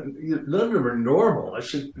none of them are normal. I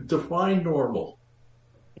said, define normal.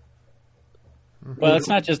 Well, it's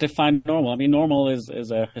not just define normal. I mean, normal is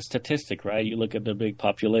a statistic, right? You look at the big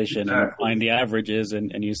population and find the averages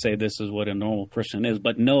and you say this is what a normal person is.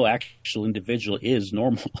 But no actual individual is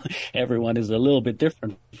normal. Everyone is a little bit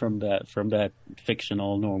different from that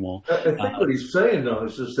fictional normal. I think what he's saying, though,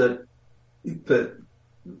 is that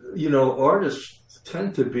artists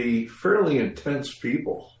tend to be fairly intense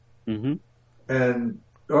people. Mm-hmm. And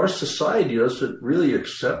our society doesn't really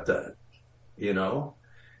accept that,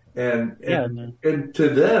 And to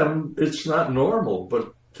them, it's not normal,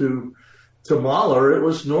 but to Mahler, it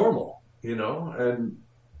was normal, and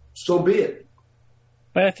so be it.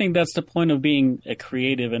 But I think that's the point of being a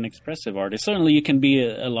creative and expressive artist. Certainly, you can be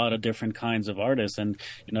a lot of different kinds of artists, and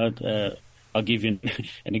I'll give you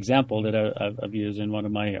an example that I've used in one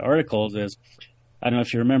of my articles. Is I don't know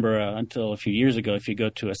if you remember until a few years ago, if you go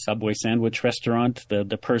to a Subway sandwich restaurant,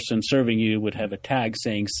 the person serving you would have a tag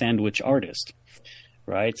saying "sandwich artist."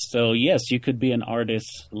 Right. So, yes, you could be an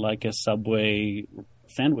artist like a Subway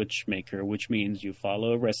sandwich maker, which means you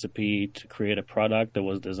follow a recipe to create a product that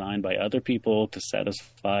was designed by other people to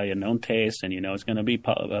satisfy a known taste. And, it's going to be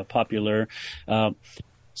popular.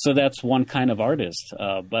 So that's one kind of artist.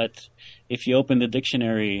 But if you open the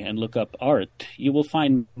dictionary and look up art, you will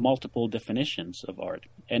find multiple definitions of art.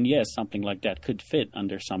 And yes, something like that could fit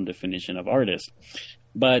under some definition of artist.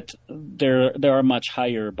 But there are much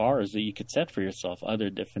higher bars that you could set for yourself, other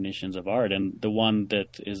definitions of art. And the one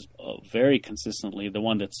that is very consistently, the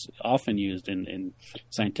one that's often used in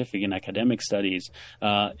scientific and academic studies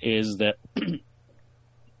is that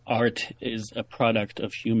art is a product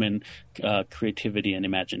of human creativity and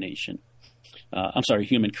imagination.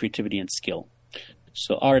 Human creativity and skill.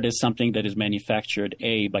 So art is something that is manufactured,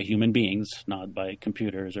 by human beings, not by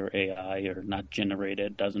computers or AI, or not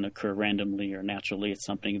generated, doesn't occur randomly or naturally. It's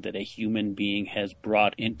something that a human being has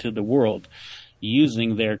brought into the world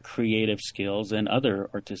using their creative skills and other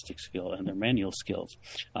artistic skill and their manual skills.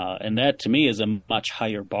 And that, to me, is a much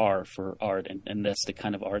higher bar for art, and that's the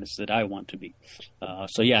kind of artist that I want to be.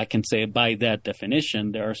 I can say by that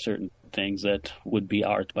definition, there are certain things that would be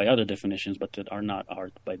art by other definitions, but that are not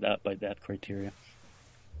art by that criteria.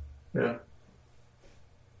 Yeah.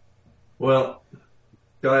 Well,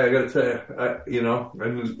 Guy, I got to tell you,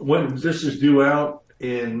 and when this is due out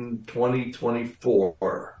in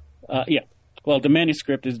 2024. Yeah. Well, the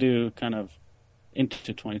manuscript is due kind of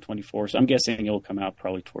into 2024, so I'm guessing it will come out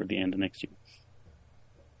probably toward the end of next year.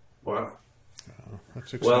 Wow. Oh,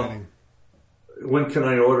 that's exciting. Well, when can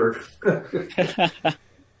I order?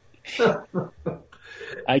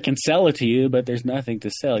 I can sell it to you, but there's nothing to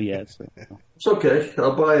sell yet. So. It's okay.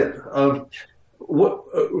 I'll buy it. What?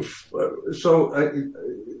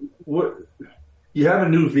 You have a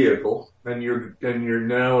new vehicle, and you're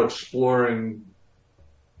now exploring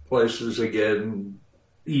places again,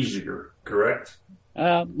 easier, correct?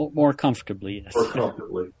 More comfortably, yes. More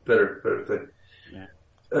comfortably, better thing. Yeah.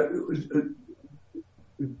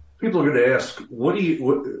 People are going to ask,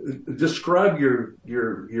 describe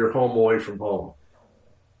your home away from home?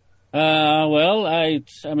 Well, I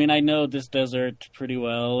know this desert pretty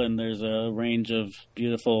well, and there's a range of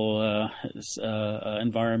beautiful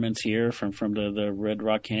environments here, from the Red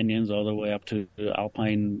Rock Canyons all the way up to the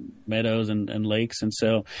alpine meadows and lakes. And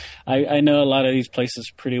so I know a lot of these places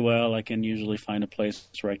pretty well. I can usually find a place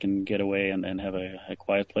where I can get away and have a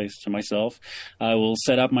quiet place to myself. I will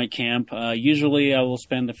set up my camp. Usually I will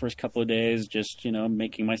spend the first couple of days just,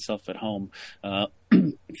 making myself at home.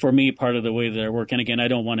 For me, part of the way that I work, and again, I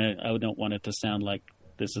don't want it to sound like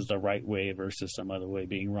this is the right way versus some other way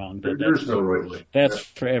being wrong. There's no right way. That's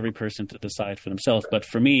for every person to decide for themselves. But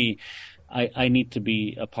for me, I need to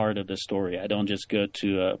be a part of the story. I don't just go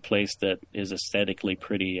to a place that is aesthetically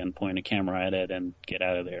pretty and point a camera at it and get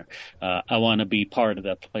out of there. I want to be part of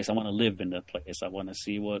that place. I want to live in that place. I want to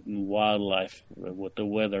see what wildlife, what the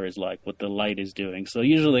weather is like, what the light is doing. So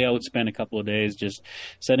usually I would spend a couple of days just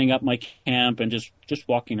setting up my camp and just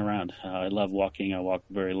walking around. I love walking. I walk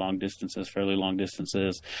very long distances, fairly long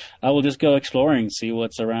distances. I will just go exploring, see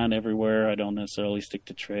what's around everywhere. I don't necessarily stick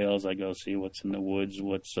to trails. I go see what's in the woods,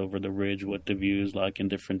 what's over the ridge, what the view is like in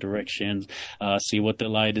different directions, see what the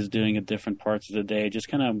light is doing at different parts of the day, just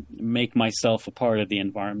kind of make myself a part of the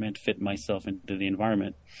environment, fit myself into the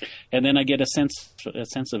environment. And then I get a sense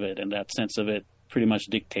of it, and that sense of it pretty much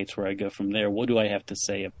dictates where I go from there. What do I have to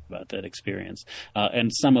say about that experience?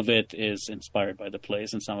 And some of it is inspired by the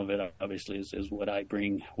place, and some of it obviously is what I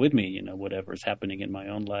bring with me, whatever's happening in my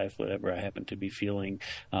own life, whatever I happen to be feeling,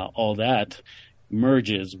 all that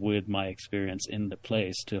merges with my experience in the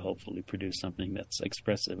place to hopefully produce something that's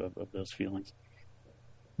expressive of those feelings.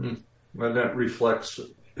 And that reflects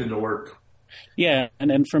in the work. Yeah,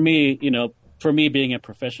 and for me, being a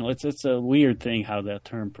professional, it's a weird thing how that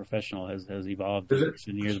term professional has evolved in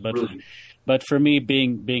recent years. But really? But for me,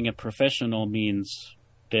 being a professional means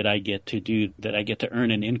that I get to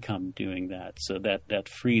earn an income doing that. So that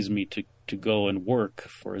frees me to go and work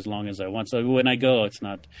for as long as I want. So when I go, it's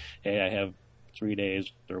not, hey, I have 3 days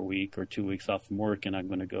or a week or 2 weeks off from work and I'm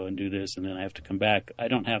going to go and do this and then I have to come back.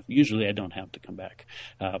 Usually I don't have to come back.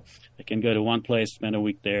 I can go to one place, spend a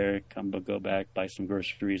week there, go back, buy some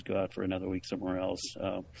groceries, go out for another week somewhere else.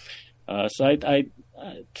 So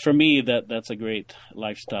for me, that's a great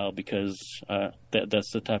lifestyle because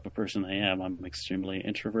that's the type of person I am. I'm extremely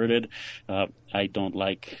introverted. I don't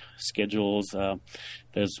like schedules.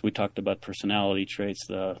 We talked about personality traits.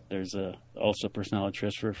 There's also personality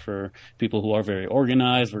traits for people who are very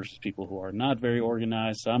organized versus people who are not very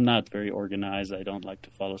organized. So I'm not very organized. I don't like to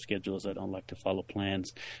follow schedules. I don't like to follow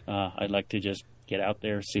plans. I like to just get out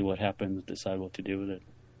there, see what happens, decide what to do with it.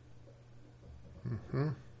 Mm-hmm.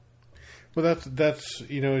 Well, that's as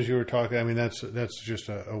you were talking, I mean, that's just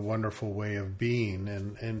a wonderful way of being,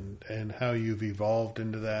 and how you've evolved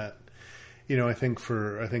into that. I think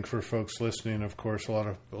for folks listening, of course,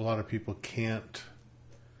 a lot of people can't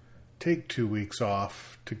take 2 weeks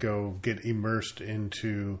off to go get immersed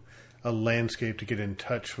into a landscape, to get in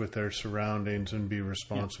touch with their surroundings and be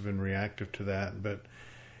responsive and reactive to that. But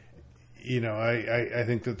I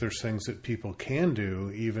think that there's things that people can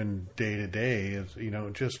do even day to day is,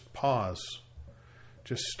 just pause,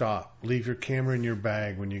 just stop, leave your camera in your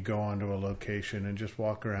bag when you go onto a location and just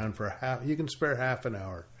walk around you can spare half an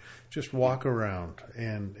hour. Just walk around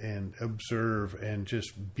and observe and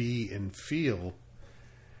just be and feel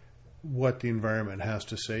what the environment has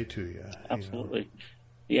to say to you. Absolutely.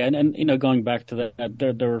 Yeah, and going back to that,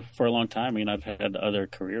 there for a long time, I've had other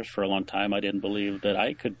careers for a long time. I didn't believe that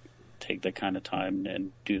I could take that kind of time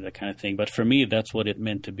and do that kind of thing. But for me, that's what it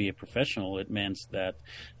meant to be a professional. It meant that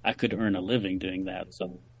I could earn a living doing that.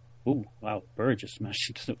 So, wow, bird just smashed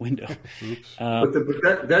into the window.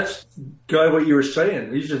 But that's, Guy, what you were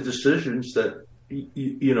saying. These are decisions that,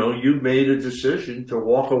 you made a decision to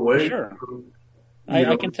walk away. Sure.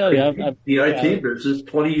 I can tell you, the IT business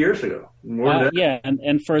 20 years ago.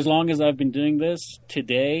 And for as long as I've been doing this,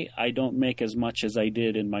 today I don't make as much as I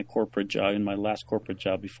did in my corporate job, in my last corporate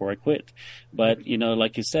job before I quit. But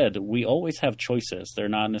like you said, we always have choices. They're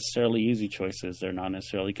not necessarily easy choices. They're not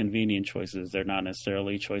necessarily convenient choices. They're not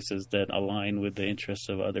necessarily choices that align with the interests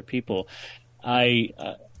of other people. My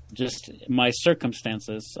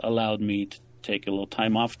circumstances allowed me to take a little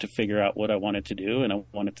time off to figure out what I wanted to do, and I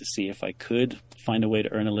wanted to see if I could find a way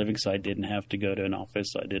to earn a living so I didn't have to go to an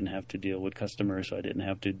office, so I didn't have to deal with customers, so I didn't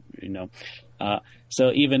have to,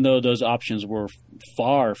 so even though those options were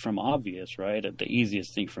far from obvious, right, the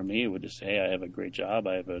easiest thing for me would just say, hey, I have a great job,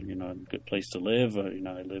 I have a good place to live,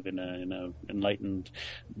 I live in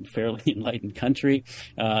a fairly enlightened country,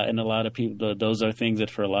 and a lot of people, those are things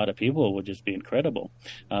that for a lot of people would just be incredible.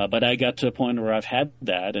 But I got to a point where I've had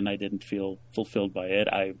that and I didn't feel fulfilled by it.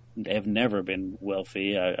 I have never been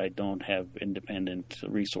wealthy. I don't have independent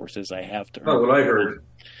resources. I have to earn. What I heard.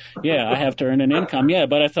 Yeah, I have to earn an income. Yeah,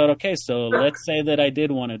 but I thought, okay, so let's say that I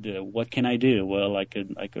did want to do it. What can I do? Well, I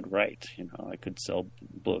could write. I could sell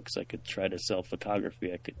books. I could try to sell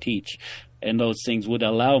photography. I could teach, and those things would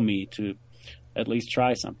allow me to at least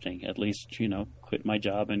try something. At least quit my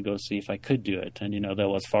job and go see if I could do it. And that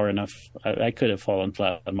was far enough. I could have fallen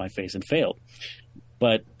flat on my face and failed.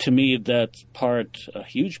 But to me, that's a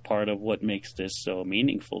huge part of what makes this so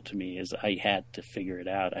meaningful to me is I had to figure it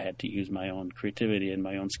out. I had to use my own creativity and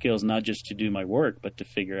my own skills, not just to do my work, but to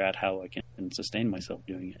figure out how I can sustain myself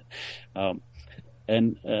doing it.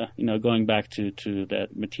 Going back to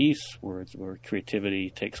that Matisse words where creativity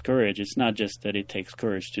takes courage, it's not just that it takes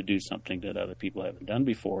courage to do something that other people haven't done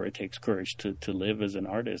before. It takes courage to live as an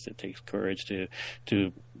artist. It takes courage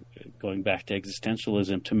to going back to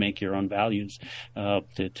existentialism, to make your own values,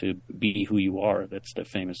 to be who you are. That's the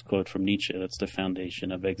famous quote from Nietzsche. That's the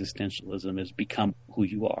foundation of existentialism, is become who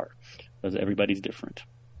you are, because everybody's different.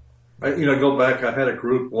 Go back, I had a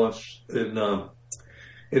group once in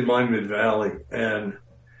Monument Valley, and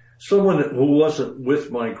someone who wasn't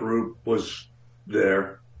with my group was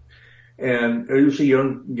there, and he was a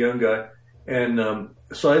young guy, and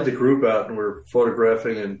so I had the group out, and we're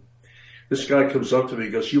photographing, and this guy comes up to me, he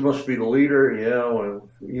goes, "You must be the leader." Yeah, well,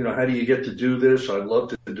 how do you get to do this? I'd love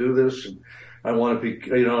to do this, and I want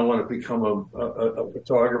to become a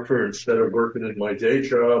photographer instead of working in my day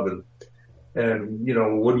job, and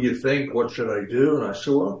what do you think? What should I do? And I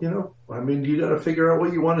said, well, you got to figure out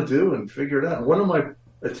what you want to do and figure it out. And one of my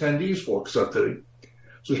attendees walks up to me,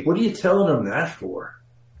 says, "What are you telling them that for?"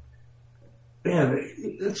 Man,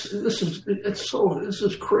 this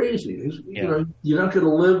is crazy. Yeah. You're not going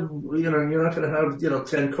to live. You're not going to have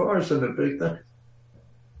 10 cars in the big thing.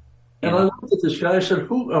 And I looked at this guy. I said,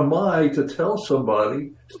 "Who am I to tell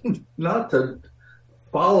somebody not to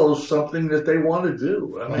follow something that they want to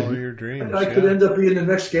do?" Follow your dreams. I could end up being the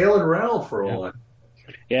next Galen Rowell for all I.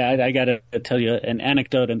 Yeah, I got to tell you an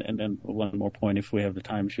anecdote and then one more point if we have the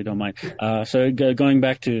time, if you don't mind. So going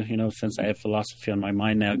back to, since I have philosophy on my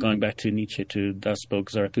mind now, going back to Nietzsche, to Thus Spoke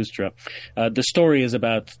Zarathustra. The story is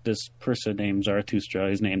about this person named Zarathustra.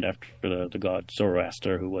 He's named after the god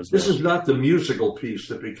Zoroaster, who was... This is not the musical piece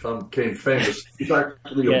that became famous. It's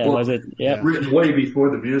actually a book was it? Yeah. written way before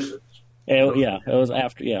the music. It was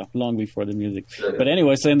after, long before the music. But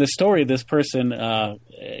anyway, so in the story, this person,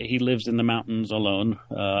 he lives in the mountains alone,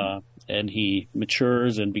 and he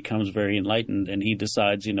matures and becomes very enlightened, and he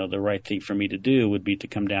decides, the right thing for me to do would be to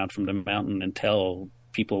come down from the mountain and tell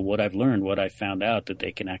people what I've learned, what I found out, that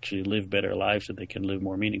they can actually live better lives, that they can live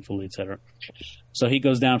more meaningfully, etc. So he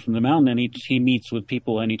goes down from the mountain and he meets with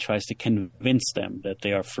people and he tries to convince them that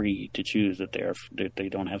they are free to choose, that they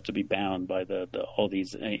don't have to be bound by the all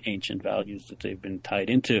these ancient values that they've been tied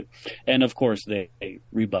into. And of course they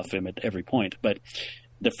rebuff him at every point. But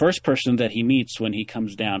the first person that he meets when he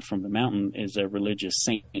comes down from the mountain is a religious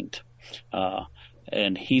saint.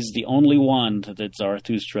 And he's the only one that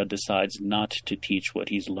Zarathustra decides not to teach what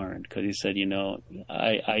he's learned, because he said,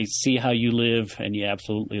 I see how you live and you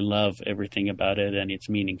absolutely love everything about it and it's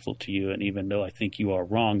meaningful to you. And even though I think you are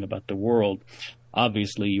wrong about the world,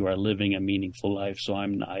 obviously you are living a meaningful life, so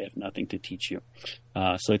I have nothing to teach you.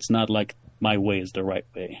 So it's not like my way is the right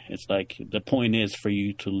way. It's like the point is for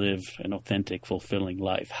you to live an authentic, fulfilling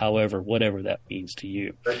life, whatever that means to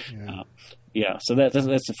you. Yeah. So that's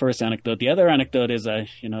the first anecdote. The other anecdote is,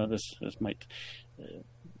 this might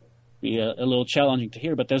be a little challenging to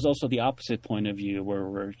hear, but there's also the opposite point of view where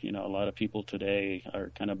a lot of people today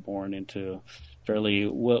are kind of born into fairly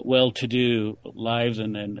well-to-do lives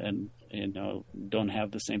and don't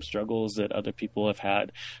have the same struggles that other people have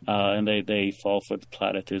had, and they fall for the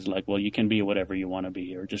platitudes like, well, you can be whatever you want to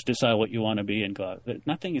be, or just decide what you want to be, and go out.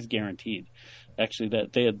 Nothing is guaranteed. Actually,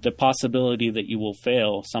 that the possibility that you will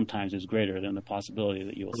fail sometimes is greater than the possibility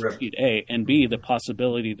that you will succeed. A, and B, the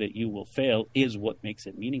possibility that you will fail is what makes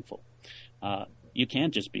it meaningful. You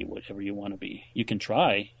can't just be whatever you want to be. You can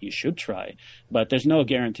try, you should try, but there's no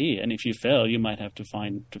guarantee. And if you fail, you might have to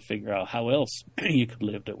figure out how else you could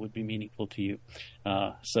live that would be meaningful to you.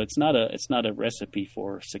 So it's not a recipe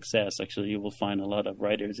for success. Actually, you will find a lot of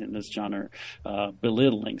writers in this genre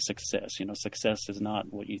belittling success. Success is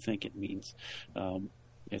not what you think it means.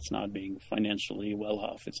 It's not being financially well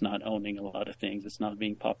off. It's not owning a lot of things. It's not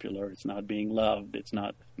being popular. It's not being loved. It's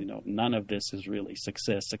not, none of this is really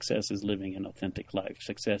success. Success is living an authentic life.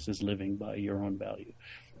 Success is living by your own value.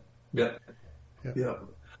 Yeah.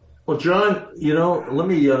 Well, John, let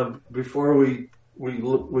me, before we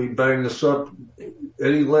bang this up,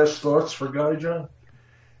 any last thoughts for Guy, John?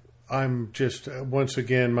 I'm just, once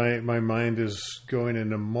again, my mind is going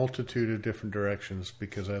in a multitude of different directions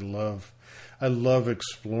because I love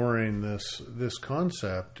exploring this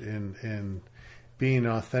concept and being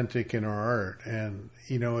authentic in our art. And,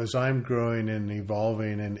 as I'm growing and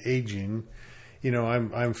evolving and aging,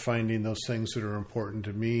 I'm finding those things that are important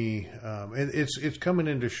to me. And it's coming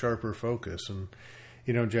into sharper focus. And,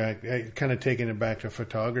 Jack, kind of taking it back to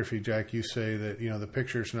photography, Jack, you say that, the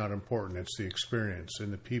picture's not important. It's the experience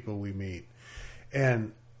and the people we meet.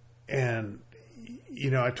 And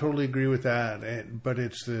I totally agree with that. But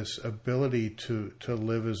it's this ability to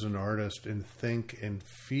live as an artist and think and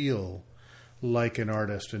feel like an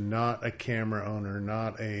artist and not a camera owner,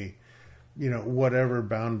 not a, whatever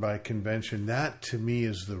bound by convention. That to me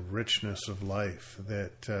is the richness of life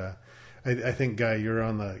that, I think, Guy, you're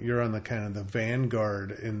on the kind of the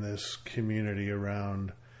vanguard in this community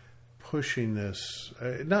around pushing this,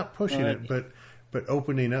 not pushing it, but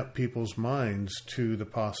opening up people's minds to the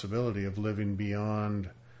possibility of living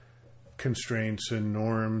beyond constraints and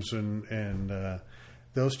norms and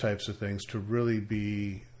those types of things, to really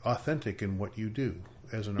be authentic in what you do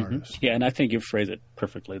as an artist. Yeah, and I think you phrased it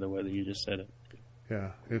perfectly the way that you just said it.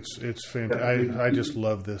 Yeah, it's fantastic. I just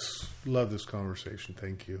love this conversation.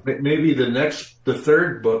 Thank you. Maybe the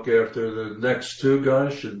third book after the next two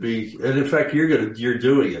guys should be, and in fact, you're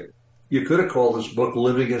doing it. You could have called this book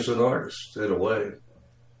 "Living as an Artist" in a way,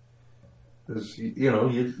 because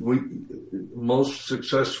most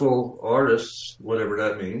successful artists, whatever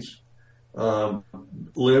that means,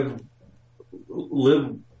 live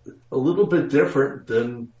a little bit different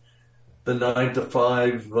than the 9 to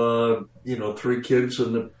 5, 3 kids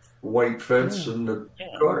and the white fence and the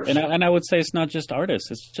cars. And I would say it's not just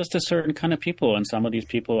artists; it's just a certain kind of people. And some of these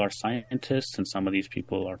people are scientists, and some of these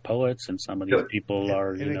people are poets, and some of these people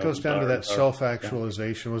are. And it goes down to that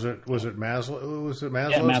self-actualization. Was it Maslow? Was it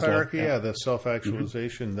Maslow's hierarchy? Yeah, the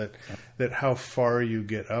self-actualization. That how far you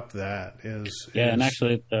get up that is. And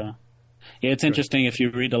actually. It's interesting. If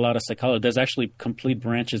you read a lot of psychology, there's actually complete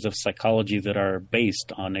branches of psychology that are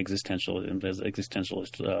based on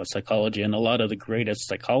existentialist psychology, and a lot of the greatest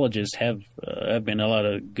psychologists have been, a lot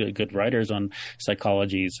of good writers on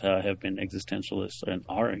psychologies have been existentialists and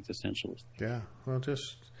are existentialists. Yeah, well,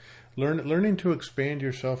 just learning to expand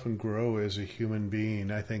yourself and grow as a human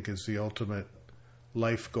being, I think, is the ultimate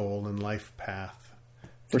life goal and life path.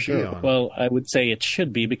 For sure. Well, I would say it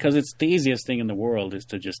should be, because it's the easiest thing in the world is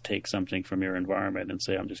to just take something from your environment and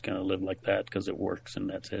say, I'm just going to live like that because it works and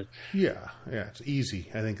that's it. Yeah, it's easy.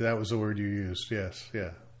 I think that was the word you used. Yes,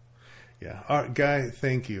 yeah. All right, Guy,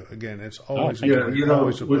 thank you. Again, it's always,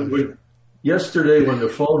 always a pleasure. Yesterday when the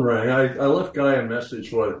phone rang, I left Guy a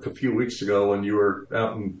message, a few weeks ago when you were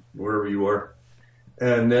out in wherever you were.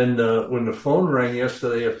 And then when the phone rang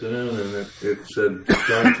yesterday afternoon and it said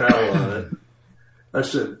John Tal on it, I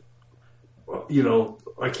said,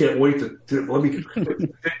 I can't wait to let me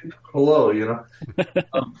hello,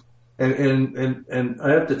 and I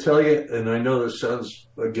have to tell you, and I know this sounds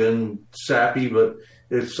again sappy, but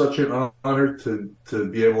it's such an honor to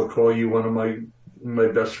be able to call you one of my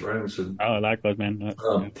best friends. And likewise, man.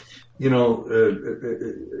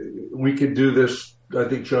 We could do this. I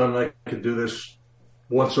think John and I could do this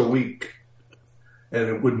once a week, and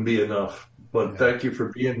it wouldn't be enough. But thank you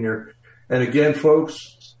for being here. And again, folks,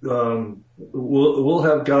 we'll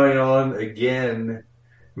have Guy on again,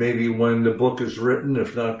 maybe when the book is written,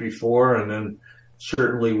 if not before, and then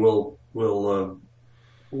certainly we'll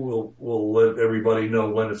let everybody know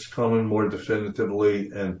when it's coming more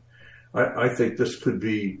definitively. And I think this could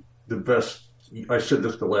be the best. I said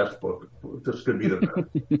this the last book. This could be the best.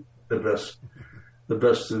 The best. The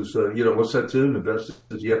best is what's that tune? The best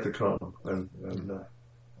is yet to come. And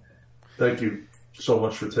thank you so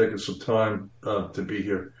much for taking some time to be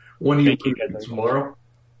here. When are you leaving tomorrow?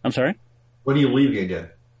 I'm sorry? When are you leaving again?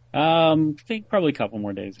 I think probably a couple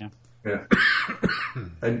more days, Yeah.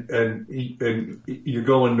 and you're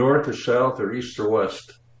going north or south or east or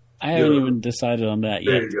west? I haven't even decided on that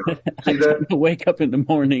yet. There you go. See that? I wake up in the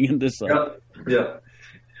morning and decide. Yeah.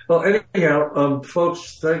 Well, anyhow,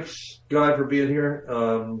 folks, thanks, Guy, for being here.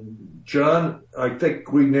 John, I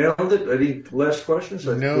think we nailed it. Any last questions?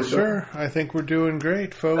 No, sir. I think we're doing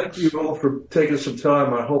great, folks. Thank you all for taking some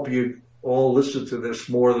time. I hope you all listen to this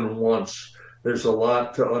more than once. There's a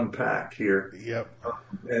lot to unpack here. Yep.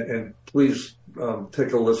 And please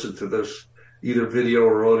take a listen to this, either video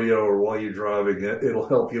or audio or while you're driving. It'll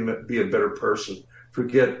help you be a better person.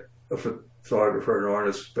 Forget a photographer, an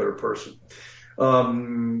artist, better person.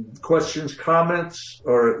 Questions, comments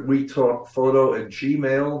are at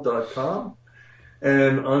wetalkphoto@gmail.com.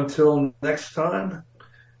 And until next time,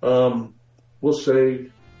 we'll say,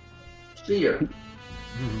 see ya.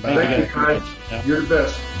 Thank you, guys. You're the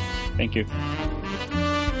best. Thank you.